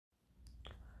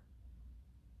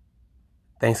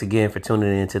Thanks again for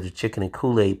tuning in to the Chicken and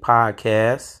Kool-Aid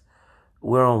podcast.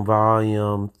 We're on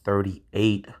volume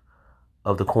 38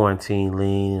 of the Quarantine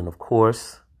Lean. And of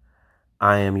course,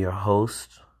 I am your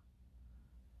host,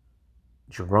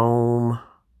 Jerome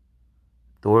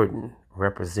Thornton,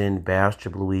 representing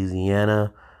Bastrop,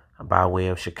 Louisiana, by way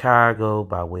of Chicago,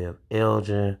 by way of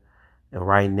Elgin, and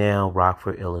right now,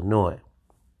 Rockford, Illinois.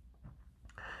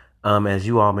 As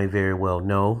you all may very well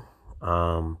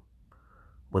know,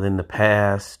 within the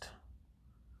past,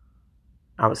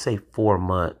 I would say 4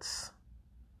 months,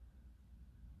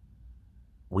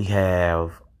 we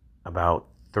have about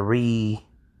 3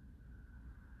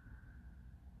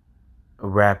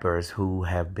 rappers who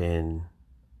have been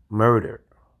murdered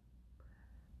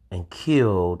and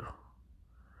killed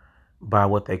by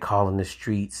what they call in the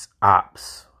streets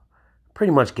ops,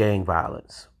 pretty much gang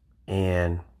violence.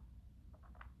 And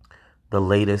the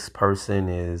latest person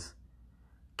is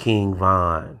King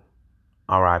Von,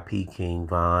 R.I.P. King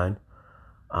Von.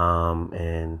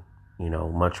 And,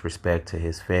 much respect to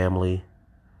his family.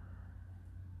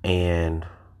 And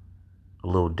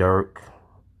Lil Durk,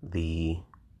 the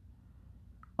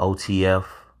OTF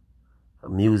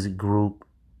music group,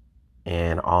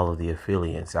 and all of the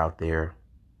affiliates out there.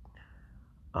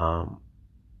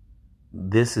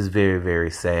 This is very, very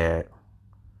sad.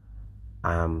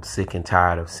 I'm sick and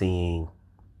tired of seeing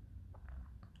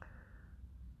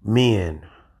men,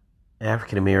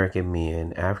 African-American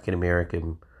men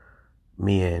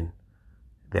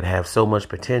that have so much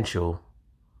potential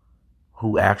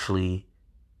who actually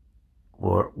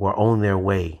were on their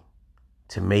way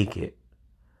to make it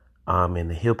in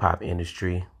the hip-hop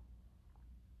industry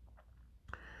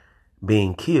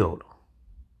being killed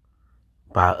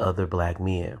by other black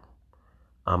men.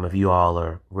 If you all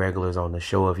are regulars on the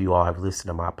show, if you all have listened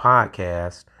to my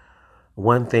podcast,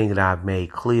 one thing that I've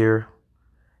made clear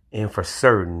and for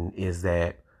certain is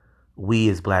that we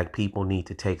as black people need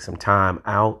to take some time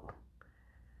out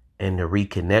and to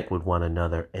reconnect with one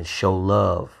another and show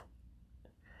love,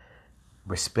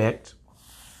 respect,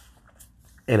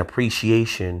 and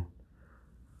appreciation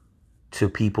to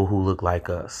people who look like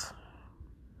us.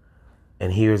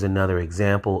 And here's another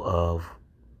example of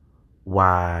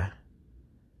why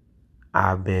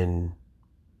I've been,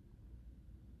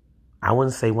 I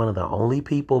wouldn't say one of the only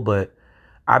people, but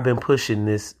I've been pushing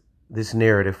this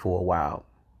narrative for a while.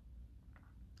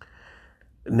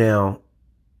 Now,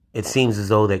 it seems as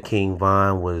though that King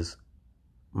Von was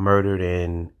murdered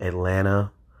in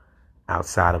Atlanta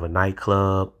outside of a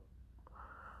nightclub.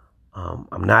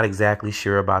 I'm not exactly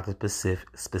sure about the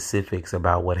specifics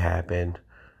about what happened,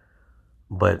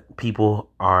 but people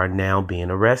are now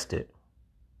being arrested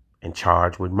and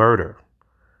charged with murder.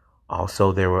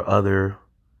 Also, there were other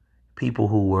people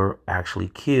who were actually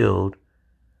killed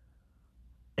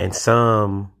and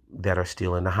some that are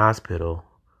still in the hospital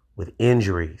with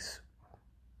injuries.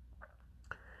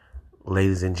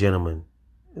 Ladies and gentlemen,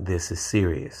 this is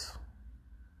serious.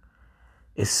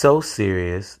 It's so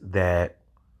serious that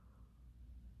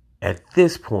at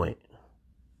this point,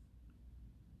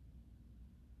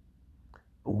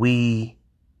 we,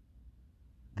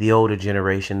 the older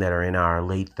generation that are in our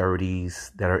late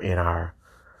 30s, that are in our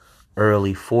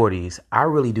early 40s, I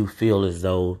really do feel as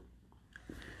though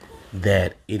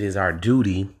that it is our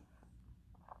duty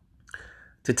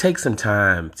to take some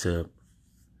time to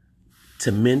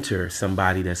mentor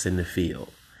somebody that's in the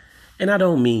field. And I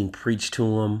don't mean preach to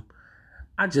them.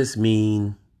 I just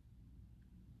mean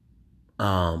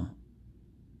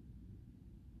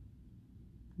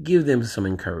give them some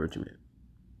encouragement.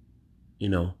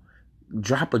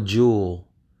 Drop a jewel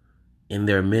in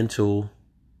their mental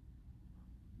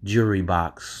jewelry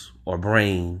box or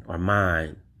brain or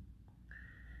mind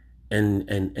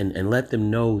and let them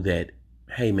know that,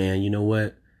 hey man, you know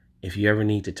what? If you ever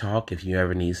need to talk, if you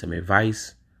ever need some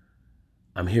advice,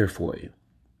 I'm here for you.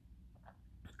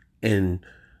 And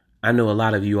I know a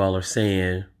lot of you all are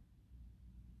saying,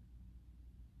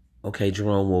 okay,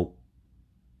 Jerome, well,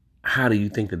 how do you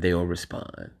think that they will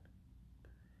respond?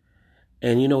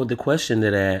 And the question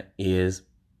to that is,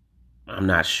 I'm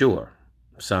not sure.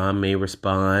 Some may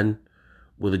respond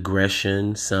with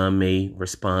aggression. Some may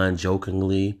respond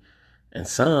jokingly. And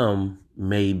some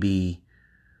may be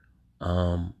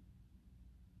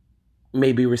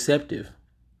receptive.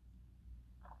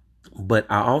 But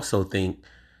I also think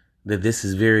that this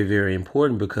is very, very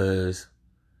important because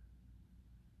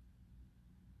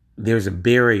there's a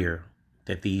barrier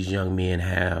that these young men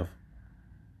have.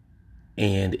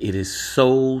 And it is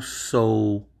so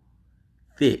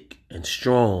thick and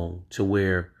strong to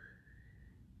where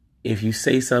if you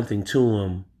say something to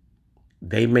them,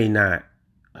 they may not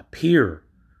appear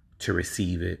to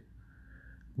receive it,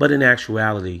 But in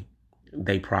actuality,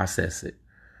 they process it.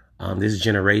 This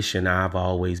generation, I've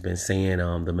always been saying,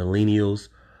 the millennials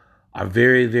are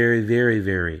very, very, very,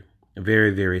 very,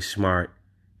 very, very smart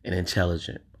and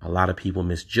intelligent. A lot of people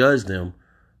misjudge them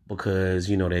because,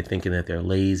 they're thinking that they're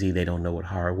lazy. They don't know what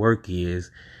hard work is.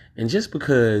 And just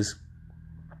because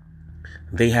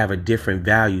they have a different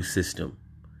value system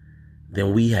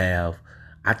than we have,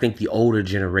 I think the older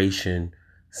generation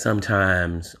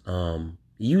sometimes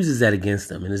uses that against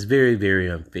them. And it's very, very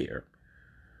unfair.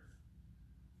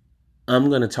 I'm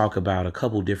going to talk about a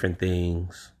couple different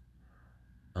things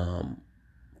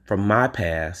from my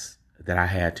past that I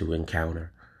had to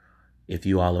encounter. If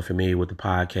you all are familiar with the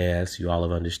podcast, you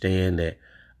all understand that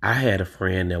I had a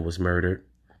friend that was murdered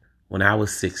when I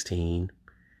was 16.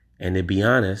 And to be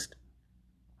honest,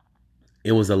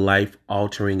 it was a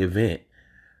life-altering event.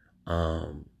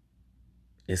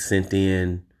 It sent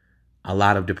in a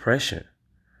lot of depression,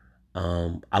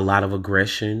 a lot of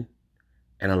aggression,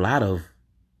 and a lot of,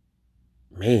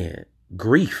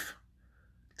 grief,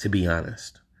 to be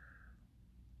honest.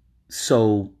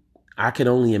 So I can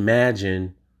only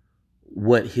imagine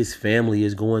what his family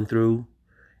is going through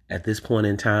at this point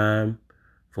in time.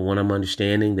 For what I'm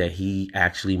understanding, that he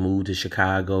actually moved to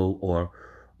Chicago or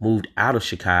moved out of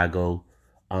Chicago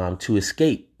to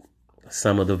escape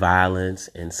some of the violence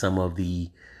and some of the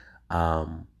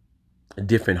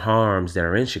different harms that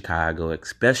are in Chicago,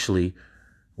 especially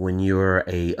when you're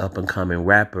a up and coming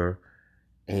rapper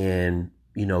and,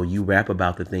 you rap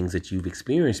about the things that you've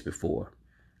experienced before.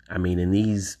 I mean, and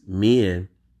these men,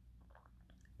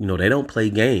 they don't play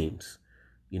games.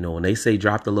 When they say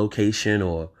drop the location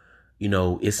or,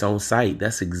 it's on site,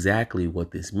 that's exactly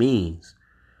what this means.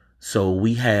 So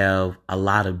we have a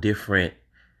lot of different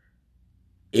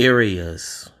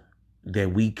areas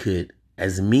that we could,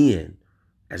 as men,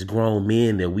 as grown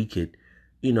men, that we could,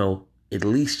 at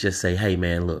least just say, hey,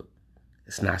 man, look,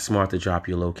 it's not smart to drop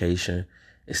your location.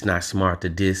 It's not smart to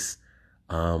diss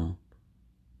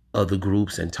other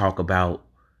groups and talk about,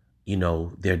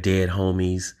 their dead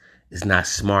homies. It's not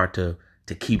smart to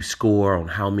keep score on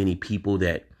how many people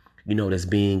that, that's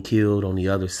being killed on the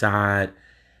other side.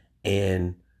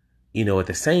 And, at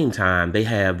the same time, they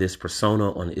have this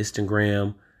persona on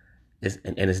Instagram.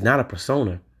 And it's not a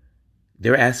persona.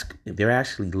 They're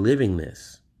actually living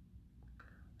this.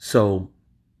 So,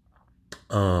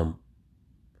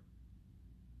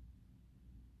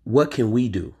 what can we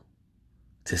do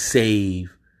to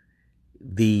save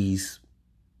these?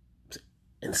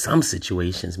 In some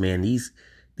situations, man, these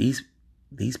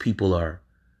people are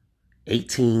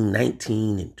 18,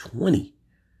 19, and 20,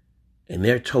 and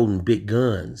they're toting big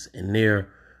guns, and they're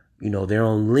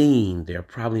on lean. They're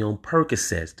probably on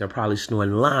Percocets. They're probably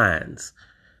snorting lines,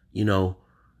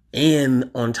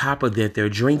 and on top of that, they're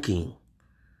drinking.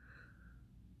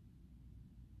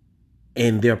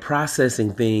 And they're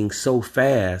processing things so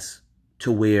fast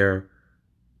to where,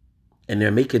 and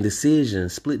they're making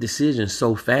decisions, split decisions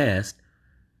so fast.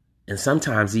 And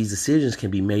sometimes these decisions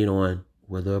can be made on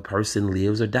whether a person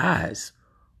lives or dies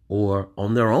or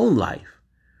on their own life.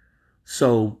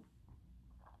 So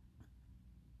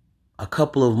a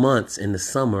couple of months in the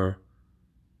summer,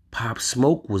 Pop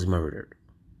Smoke was murdered.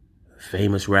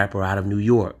 Famous rapper out of New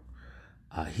York.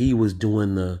 He was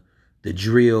doing the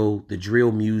drill. The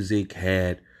drill music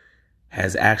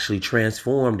has actually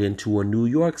transformed into a New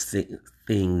York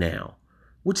thing now,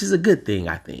 which is a good thing,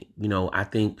 I think. I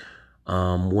think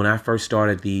when I first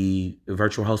started the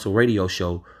Virtual Hustle radio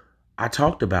show, I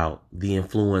talked about the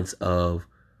influence of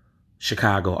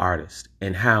Chicago artists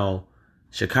and how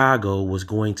Chicago was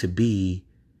going to be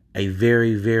a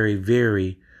very, very,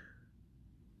 very,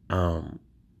 I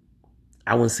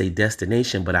wouldn't say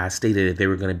destination, but I stated that they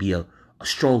were going to be a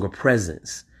stronger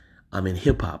presence in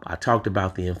hip hop. I talked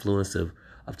about the influence of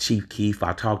Chief Keef.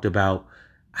 I talked about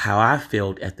how I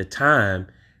felt at the time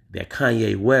that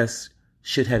Kanye West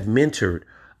should have mentored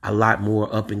a lot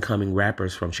more up and coming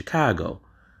rappers from Chicago.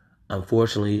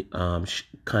 Unfortunately,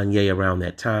 Kanye around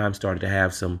that time started to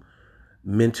have some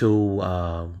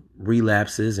mental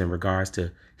relapses in regards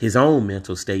to his own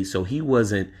mental state. So he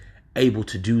wasn't able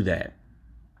to do that.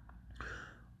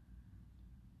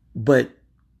 But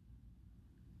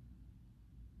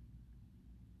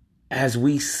as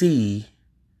we see,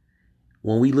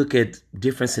 when we look at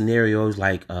different scenarios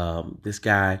like this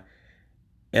guy,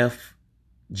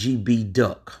 FGB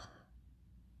Duck,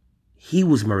 he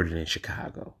was murdered in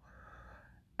Chicago.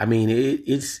 I mean,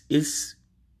 it's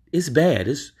bad.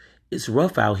 It's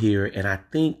rough out here. And I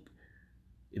think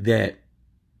that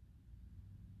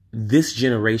this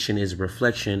generation is a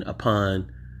reflection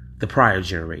upon the prior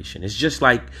generation. It's just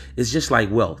like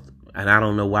wealth. And I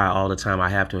don't know why all the time I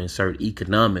have to insert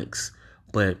economics,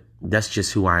 but that's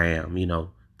just who I am,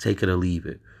 take it or leave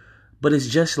it. But it's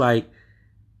just like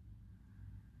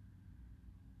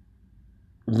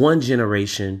one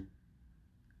generation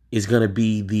is going to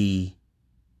be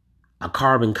a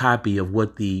carbon copy of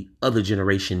what the other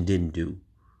generation didn't do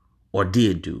or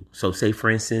did do. So say, for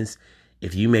instance,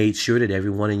 if you made sure that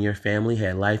everyone in your family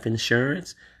had life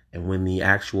insurance, and when the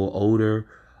actual older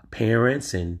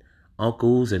parents and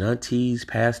uncles and aunties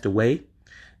passed away,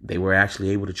 they were actually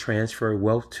able to transfer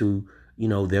wealth to,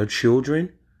 their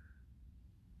children,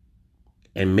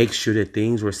 and make sure that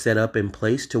things were set up in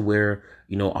place to where,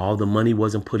 all the money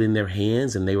wasn't put in their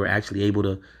hands, and they were actually able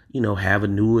to, have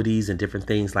annuities and different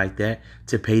things like that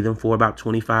to pay them for about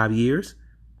 25 years,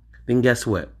 then guess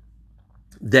what?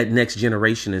 That next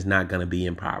generation is not going to be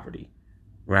in poverty,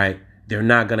 right? They're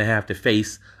not going to have to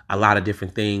face a lot of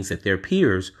different things that their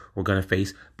peers were going to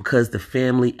face because the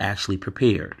family actually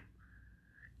prepared.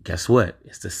 Guess what?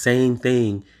 It's the same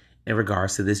thing in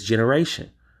regards to this generation.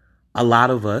 A lot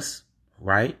of us,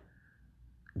 right,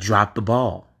 drop the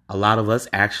ball. A lot of us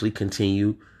actually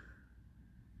continue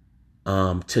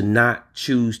to not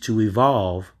choose to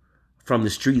evolve from the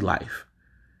street life.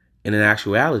 And in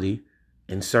actuality,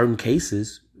 in certain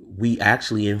cases, we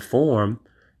actually inform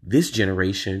this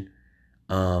generation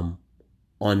on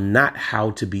not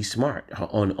how to be smart,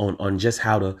 on just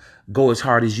how to go as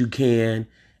hard as you can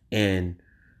and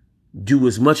do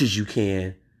as much as you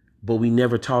can, but we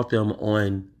never taught them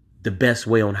on the best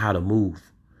way on how to move.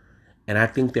 And I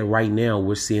think that right now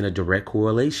we're seeing a direct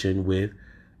correlation with,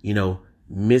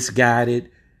 misguided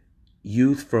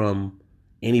youth from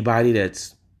anybody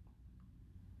that's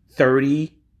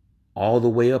 30 all the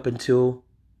way up until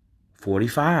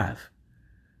 45.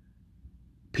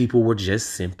 People were just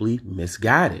simply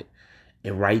misguided.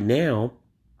 And right now,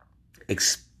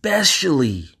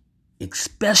 especially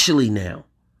now,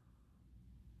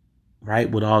 right,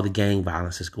 with all the gang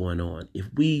violence that's going on, if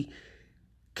we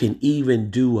can even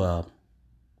do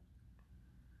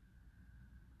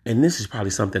and this is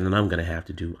probably something that I'm going to have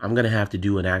to do. I'm going to have to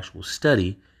do an actual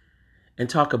study and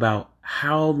talk about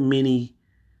how many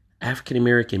African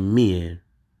American men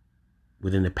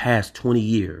within the past 20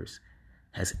 years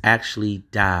has actually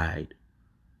died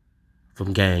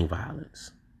from gang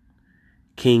violence.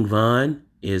 King Von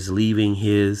is leaving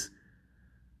his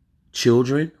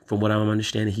children. From what I'm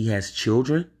understanding, he has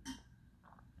children.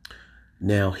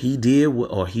 Now, he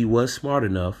was smart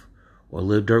enough, or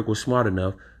Lil Durk was smart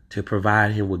enough to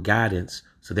provide him with guidance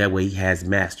so that way he has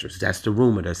masters. That's the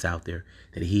rumor that's out there,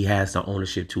 that he has the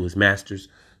ownership to his masters.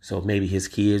 So maybe his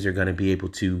kids are going to be able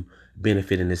to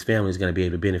benefit, and his family is going to be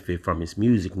able to benefit from his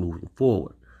music moving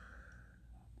forward.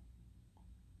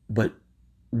 But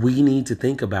we need to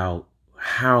think about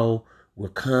how we're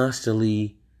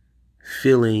constantly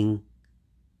filling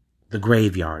the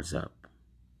graveyards up.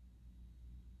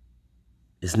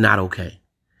 It's not okay.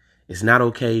 It's not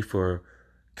okay for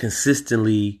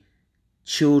consistently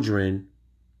children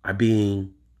are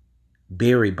being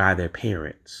buried by their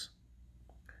parents.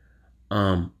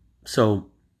 So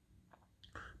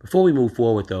before we move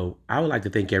forward, though, I would like to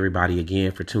thank everybody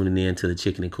again for tuning in to the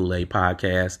Chicken and Kool-Aid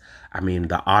podcast. I mean,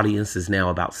 the audience is now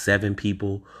about 7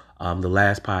 people. The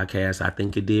last podcast, I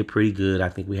think it did pretty good. I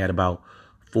think we had about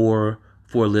four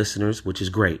listeners, which is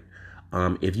great.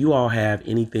 If you all have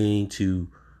anything to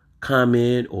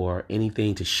comment or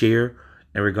anything to share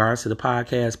in regards to the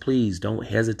podcast, please don't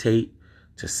hesitate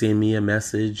to send me a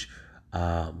message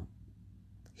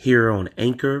here on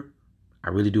Anchor. I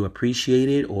really do appreciate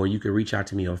it. Or you can reach out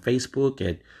to me on Facebook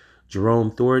at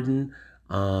Jerome Thornton.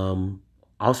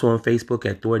 Also on Facebook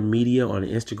at Thornton Media, on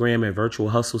Instagram at Virtual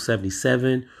Hustle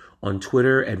 77, on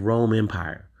Twitter at Rome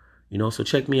Empire. So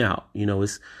check me out.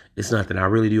 It's nothing. I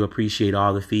really do appreciate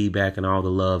all the feedback and all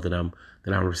the love that I'm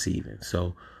receiving.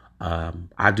 So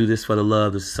I do this for the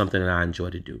love. This is something that I enjoy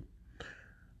to do.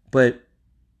 But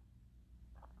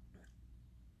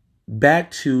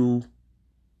back to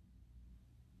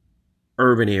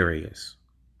urban areas,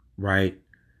 right?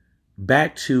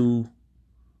 Back to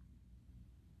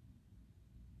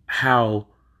how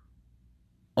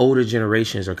older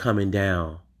generations are coming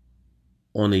down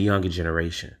on the younger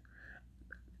generation.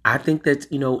 I think that,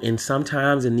 and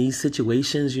sometimes in these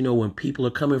situations, when people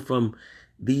are coming from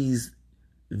these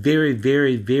very,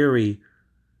 very, very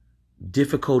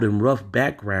difficult and rough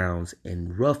backgrounds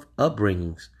and rough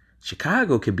upbringings,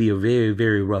 Chicago can be a very,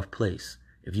 very rough place.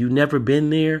 If you've never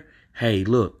been there, hey,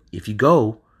 look, if you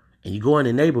go and you go in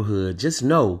the neighborhood, just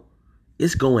know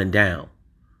it's going down.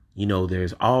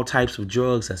 There's all types of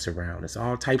drugs that's around. There's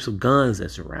all types of guns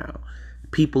that's around.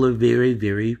 People are very,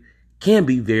 very can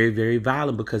be very, very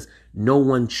violent because no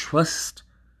one trusts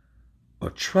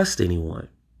anyone.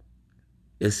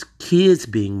 It's kids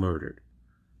being murdered.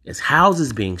 It's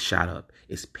houses being shot up.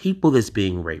 It's people that's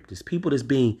being raped. It's people that's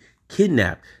being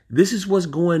kidnapped. This is what's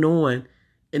going on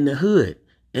in the hood,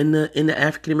 in the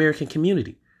African American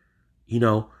community,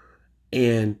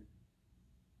 and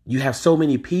you have so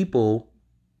many people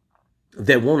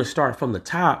that want to start from the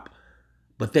top,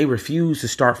 but they refuse to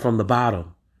start from the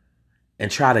bottom and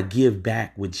try to give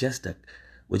back with just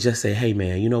say, hey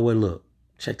man, you know what? Look,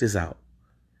 check this out.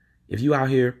 If you out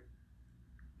here,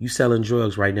 you selling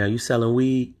drugs right now, you selling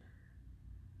weed.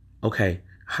 Okay,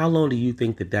 how long do you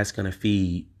think that that's going to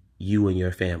feed you and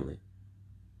your family?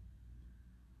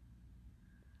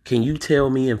 Can you tell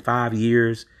me in 5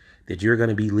 years that you're going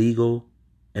to be legal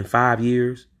in 5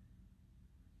 years?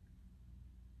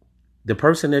 The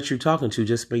person that you're talking to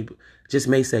just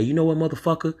may say, you know what,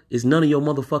 motherfucker? It's none of your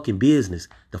motherfucking business.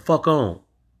 The fuck on.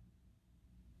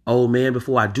 Old man,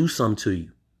 before I do something to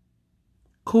you.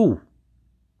 Cool.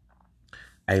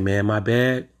 Hey man, my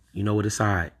bad. You know what, it's all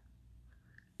right.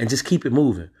 And just keep it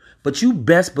moving. But you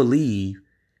best believe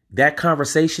that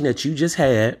conversation that you just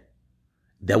had,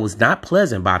 that was not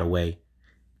pleasant, by the way,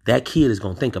 that kid is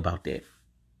going to think about that.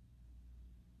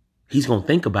 He's going to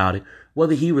think about it.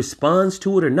 Whether he responds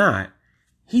to it or not,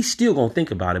 he's still going to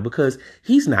think about it because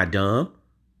he's not dumb,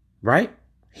 right?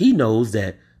 He knows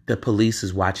that the police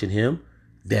is watching him,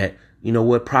 that, you know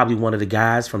what, probably one of the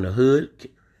guys from the hood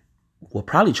will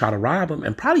probably try to rob him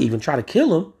and probably even try to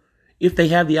kill him if they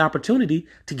have the opportunity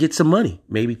to get some money,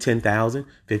 maybe 10,000,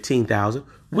 15,000,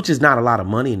 which is not a lot of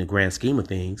money in the grand scheme of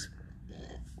things.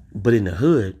 But in the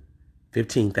hood,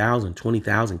 15,000,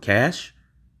 20,000 cash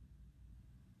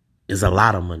is a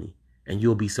lot of money. And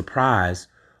you'll be surprised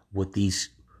what these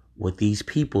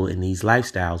people in these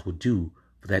lifestyles would do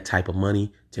for that type of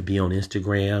money, to be on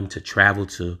Instagram, to travel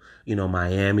to,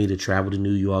 Miami, to travel to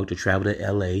New York, to travel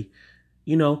to LA,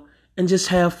 and just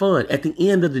have fun. At the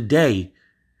end of the day,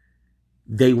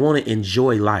 they want to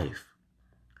enjoy life.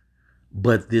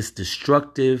 But this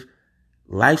destructive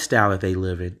lifestyle that they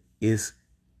live in is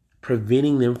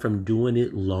preventing them from doing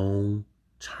it long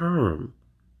term.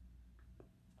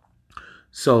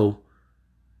 So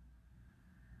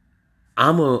I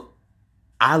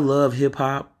love hip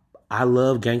hop. I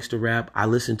love gangster rap. I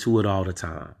listen to it all the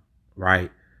time, right?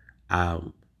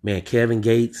 Man, Kevin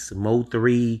Gates,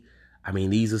 Mo3. I mean,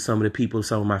 these are some of the people,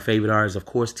 some of my favorite artists. Of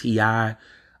course, T.I.,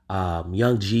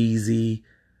 Young Jeezy,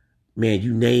 man,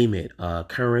 you name it.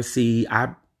 Currency,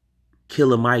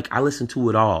 Killer Mike. I listen to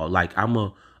it all. Like I'm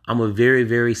a very,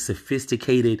 very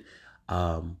sophisticated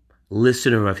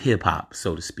listener of hip hop,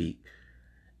 so to speak.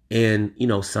 And,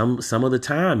 some of the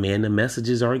time, man, the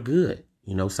messages aren't good.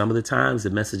 Some of the times the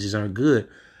messages aren't good.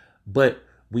 But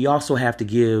we also have to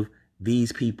give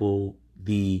these people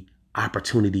the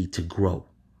opportunity to grow.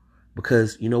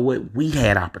 Because you know what? We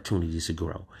had opportunities to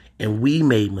grow. And we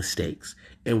made mistakes.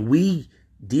 And we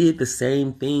did the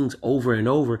same things over and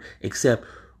over, except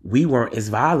we weren't as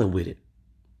violent with it.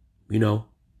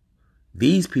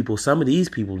 These people, some of these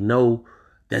people know,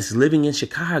 that's living in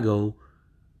Chicago,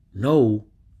 know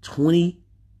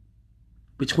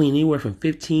between anywhere from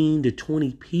 15 to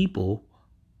 20 people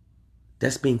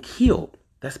that's been killed,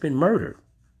 that's been murdered,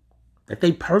 that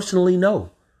they personally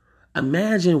know.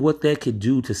 Imagine what that could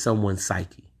do to someone's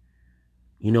psyche.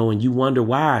 And you wonder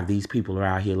why these people are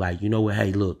out here like, you know what,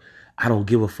 hey, look, I don't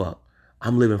give a fuck.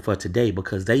 I'm living for today,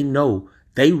 because they know,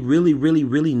 they really, really,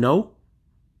 really know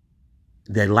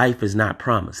that life is not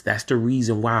promised. That's the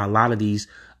reason why a lot of these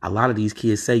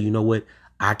kids say, you know what,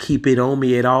 I keep it on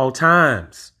me at all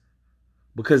times,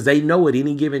 because they know at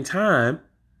any given time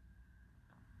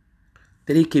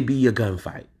that it could be a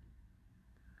gunfight.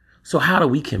 So how do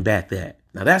we combat that?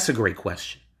 Now, that's a great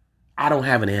question. I don't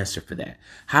have an answer for that.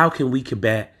 How can we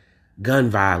combat gun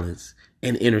violence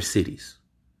in inner cities?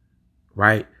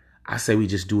 Right? I say we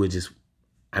just do it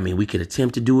we could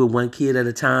attempt to do it one kid at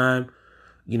a time,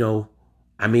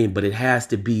 but it has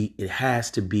to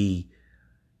be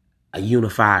a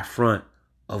unified front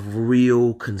of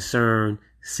real concerned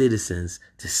citizens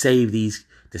to save these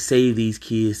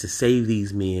kids, to save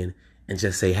these men, and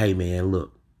just say, hey man,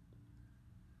 look,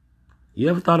 you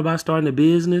ever thought about starting a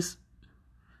business?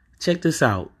 Check this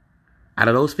out. Out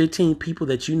of those 15 people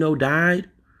that died,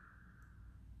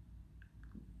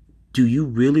 do you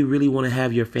really, really want to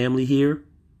have your family here?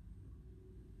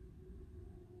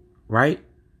 Right?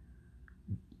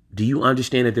 Do you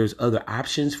understand that there's other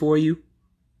options for you?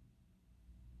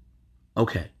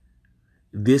 Okay.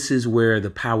 This is where the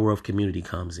power of community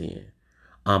comes in.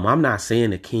 I'm not saying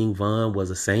that King Von was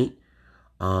a saint.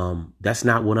 That's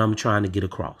not what I'm trying to get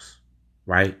across.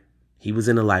 right? He was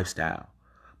in a lifestyle.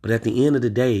 But at the end of the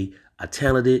day,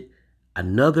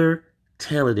 another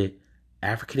talented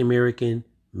African-American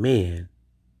man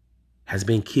has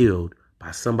been killed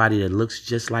by somebody that looks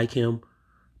just like him,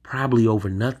 probably over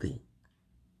nothing.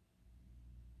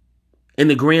 In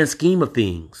the grand scheme of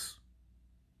things,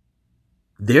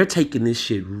 they're taking this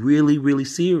shit really, really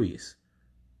serious.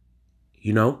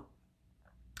 You know,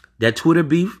 that Twitter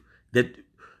beef, that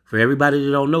for everybody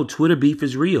that don't know, Twitter beef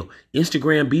is real.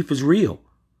 Instagram beef is real.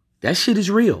 That shit is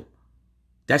real.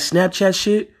 That Snapchat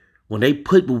shit, when they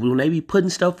be putting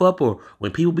stuff up, or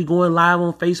when people be going live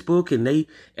on Facebook and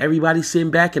everybody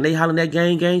sitting back and they hollering that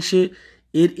gang shit,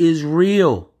 it is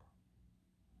real.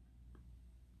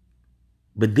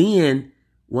 But then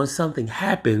when something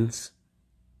happens,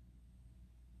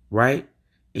 right,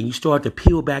 and you start to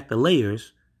peel back the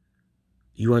layers,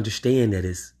 you understand that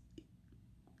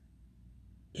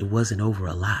it wasn't over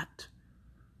a lot.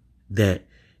 That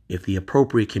if the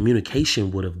appropriate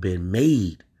communication would have been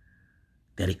made,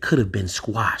 that it could have been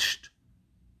squashed.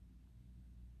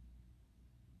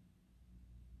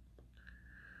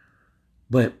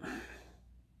 But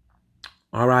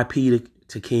R.I.P.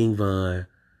 to King Von.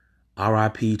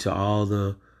 R.I.P. to all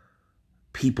the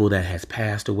people that has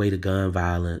passed away to gun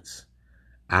violence.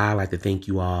 I like to thank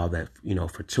you all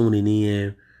for tuning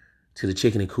in to the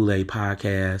Chicken and Kool-Aid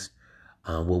podcast.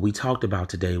 What we talked about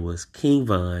today was King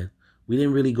Von. We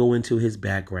didn't really go into his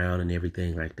background and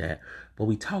everything like that, but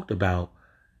we talked about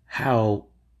how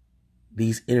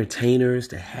these entertainers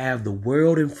that have the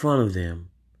world in front of them,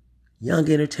 young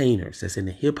entertainers that's in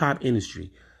the hip hop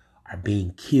industry, are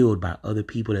being killed by other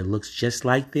people that looks just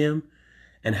like them,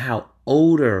 and how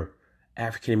older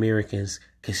African Americans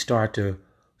can start to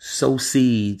sow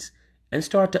seeds and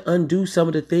start to undo some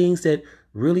of the things that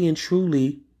really and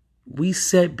truly we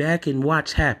sat back and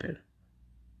watched happen.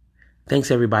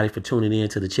 Thanks everybody for tuning in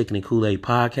to the Chicken and Kool-Aid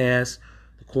podcast,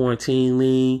 the Quarantine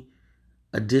Lean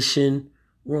edition.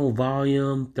 We're on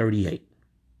volume 38.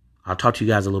 I'll talk to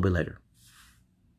you guys a little bit later.